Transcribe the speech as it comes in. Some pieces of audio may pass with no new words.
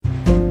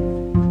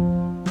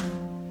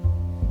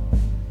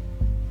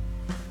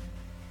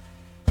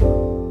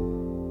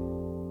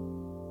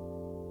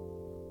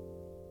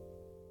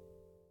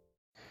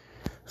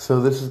So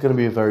this is going to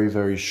be a very,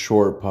 very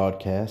short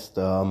podcast.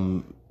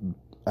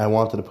 I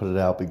wanted to put it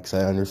out because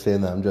I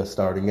understand that I'm just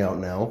starting out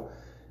now.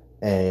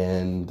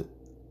 And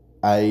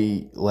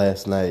I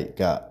last night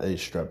got a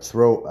strep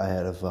throat. I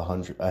had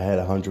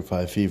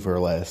 105 fever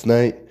last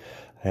night.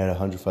 I had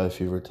 105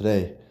 fever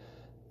today.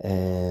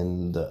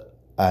 And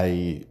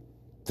I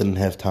didn't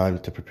have time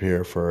to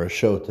prepare for a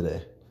show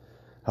today.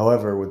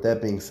 However, with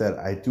that being said,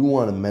 I do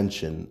want to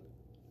mention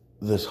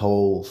this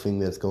whole thing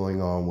that's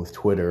going on with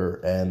Twitter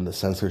and the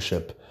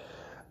censorship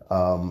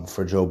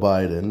for Joe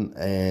Biden.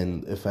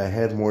 And if I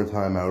had more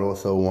time, I would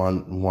also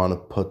want to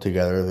put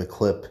together the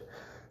clip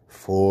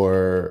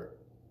with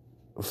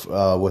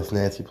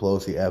Nancy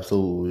Pelosi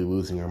absolutely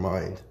losing her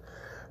mind.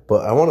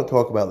 But I want to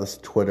talk about this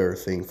Twitter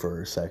thing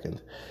for a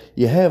second.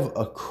 You have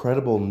a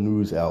credible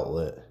news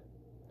outlet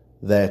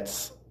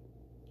that's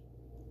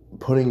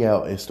putting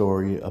out a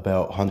story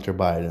about Hunter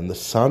Biden, the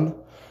son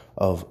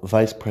of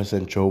Vice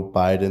President Joe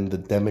Biden, the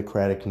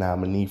Democratic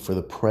nominee for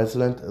the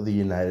President of the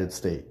United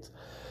States.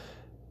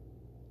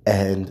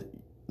 And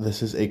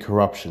this is a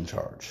corruption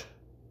charge.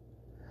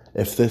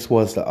 If this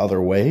was the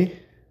other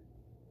way,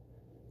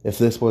 if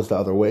this was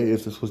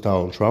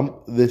Donald Trump,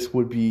 this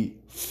would be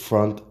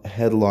front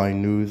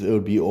headline news. It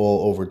would be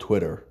all over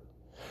Twitter.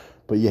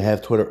 But you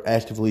have Twitter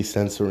actively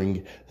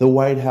censoring the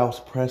White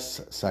House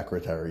press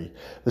secretary,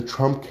 the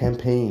Trump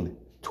campaign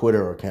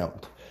Twitter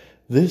account.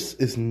 This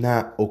is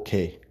not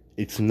okay.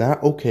 It's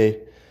not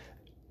okay.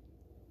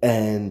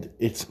 And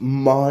it's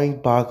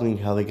mind-boggling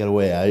how they get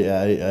away.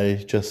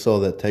 I just saw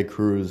that Ted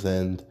Cruz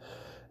and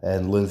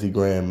Lindsey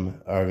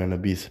Graham are going to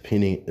be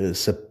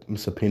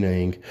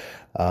subpoenaing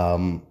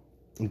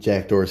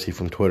Jack Dorsey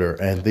from Twitter,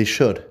 and they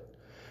should.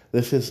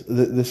 This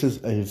is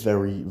a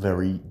very,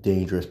 very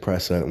dangerous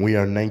precedent. We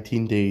are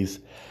 19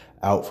 days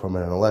out from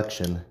an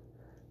election,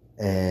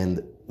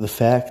 and the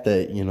fact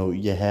that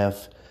you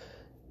have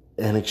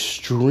an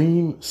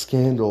extreme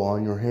scandal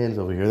on your hands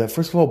over here. That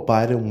first of all,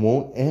 Biden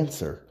won't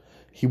answer.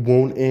 He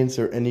won't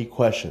answer any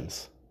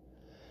questions.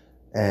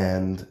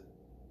 And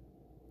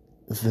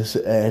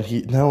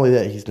he not only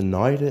that, he's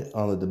denied it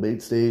on the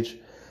debate stage.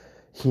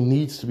 He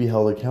needs to be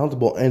held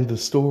accountable, and the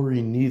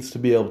story needs to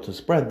be able to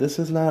spread. This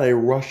is not a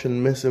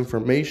Russian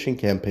misinformation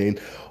campaign,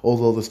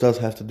 although this does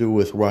have to do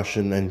with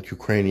Russian and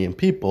Ukrainian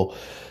people.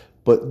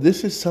 But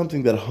this is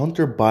something that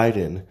Hunter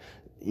Biden,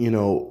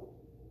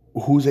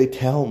 who's a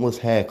talentless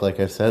hack, like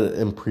I said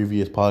in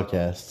previous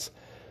podcasts,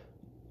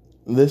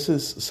 this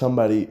is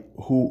somebody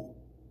who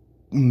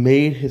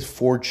made his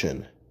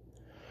fortune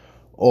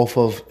off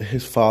of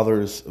his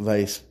father's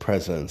vice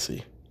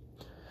presidency.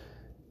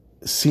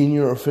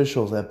 Senior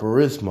officials at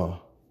Burisma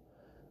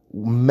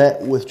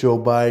met with Joe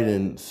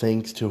Biden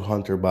thanks to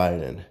Hunter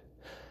Biden.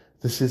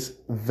 This is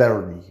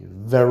very,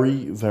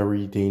 very,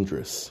 very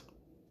dangerous.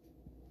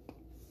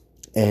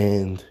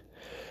 And,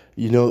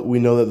 we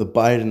know that the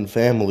Biden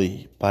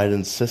family,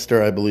 Biden's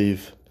sister, I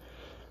believe,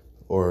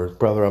 or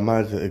brother, I'm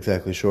not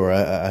exactly sure.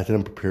 I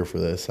didn't prepare for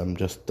this. I'm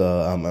just,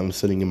 I'm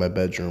sitting in my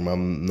bedroom.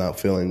 I'm not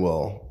feeling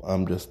well.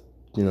 I'm just,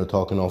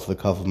 talking off the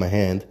cuff of my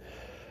hand.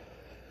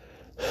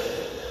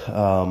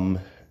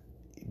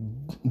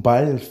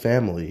 Biden's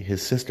family,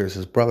 his sisters,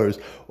 his brothers,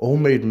 all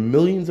made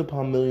millions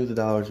upon millions of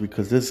dollars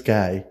because this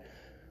guy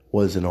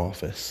was in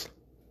office.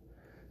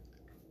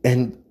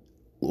 And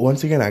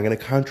once again, I'm going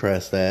to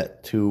contrast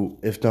that to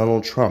if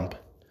Donald Trump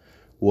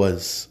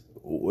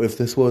if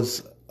this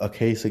was a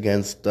case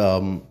against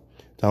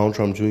Donald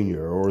Trump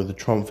Jr. or the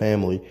Trump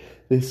family,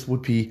 this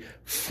would be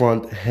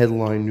front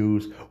headline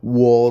news,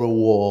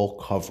 wall-to-wall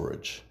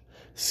coverage.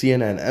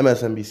 CNN,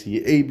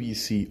 MSNBC,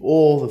 ABC,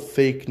 all the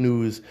fake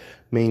news,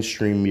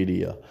 mainstream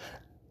media.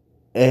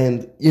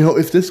 And,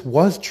 if this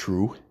was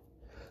true,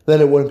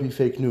 then it wouldn't be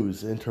fake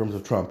news in terms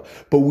of Trump.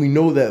 But we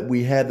know that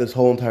we had this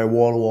whole entire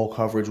wall-to-wall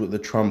coverage with the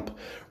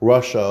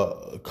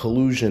Trump-Russia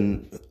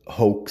collusion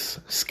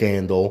hoax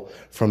scandal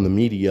from the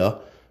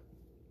media,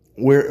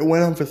 where it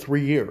went on for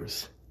 3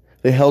 years.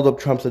 They held up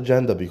Trump's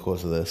agenda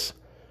because of this.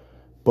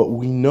 But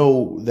we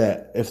know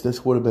that if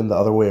this would have been the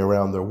other way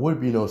around, there would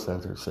be no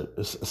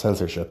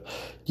censorship.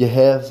 You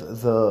have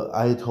the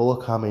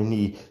Ayatollah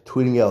Khamenei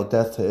tweeting out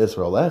death to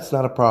Israel. That's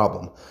not a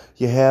problem.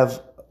 You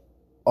have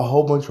a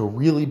whole bunch of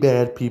really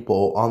bad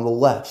people on the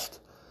left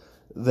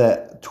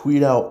that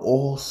tweet out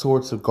all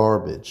sorts of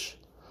garbage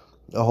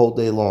a whole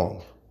day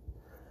long.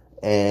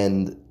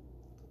 And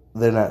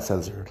they're not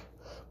censored.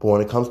 But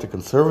when it comes to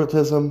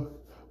conservatism,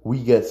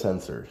 we get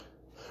censored.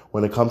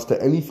 When it comes to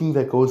anything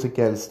that goes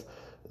against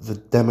the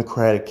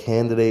Democratic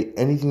candidate,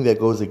 anything that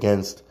goes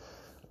against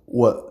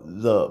what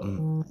the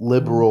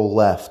liberal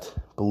left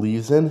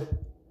believes in,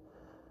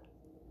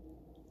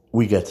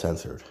 we get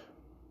censored.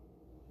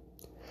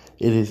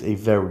 It is a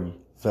very,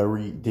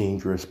 very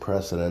dangerous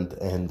precedent,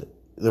 and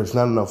there's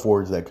not enough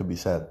words that could be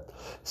said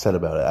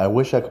about it. I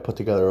wish I could put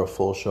together a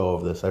full show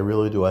of this. I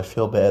really do. I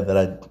feel bad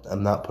that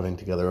I'm not putting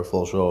together a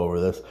full show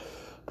over this,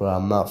 but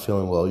I'm not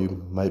feeling well.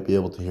 You might be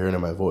able to hear it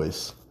in my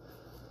voice.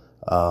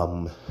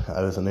 I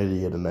was an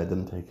idiot and I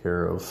didn't take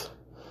care of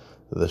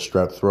the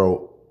strep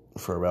throat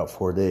for about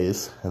 4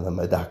 days, and then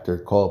my doctor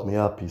called me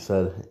up. He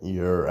said,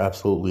 "You're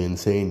absolutely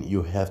insane.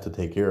 You have to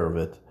take care of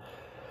it."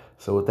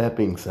 So with that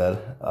being said,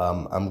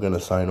 I'm going to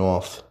sign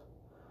off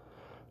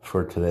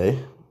for today.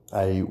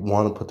 I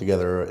want to put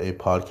together a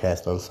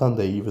podcast on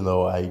Sunday, even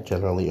though I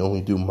generally only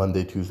do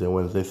Monday, Tuesday,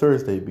 Wednesday,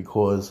 Thursday,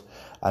 because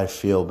I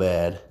feel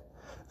bad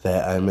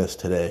that I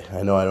missed today.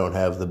 I know I don't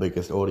have the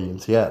biggest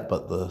audience yet,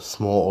 but the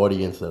small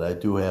audience that I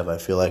do have, I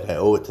feel like I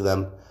owe it to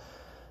them.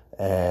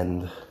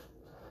 And,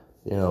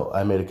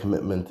 I made a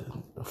commitment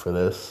for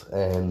this,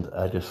 and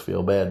I just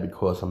feel bad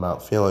because I'm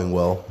not feeling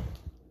well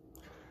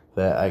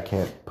that I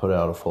can't put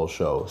out a full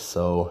show.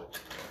 So,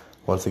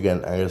 once again,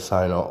 I'm going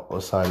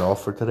to sign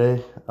off for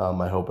today.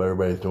 I hope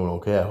everybody's doing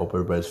okay. I hope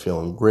everybody's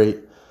feeling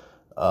great.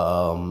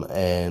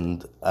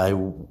 And I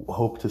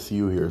hope to see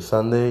you here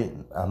Sunday.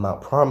 I'm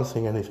not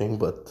promising anything,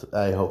 but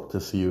I hope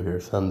to see you here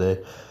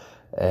Sunday.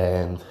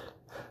 And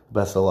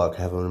best of luck.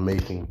 Have an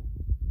amazing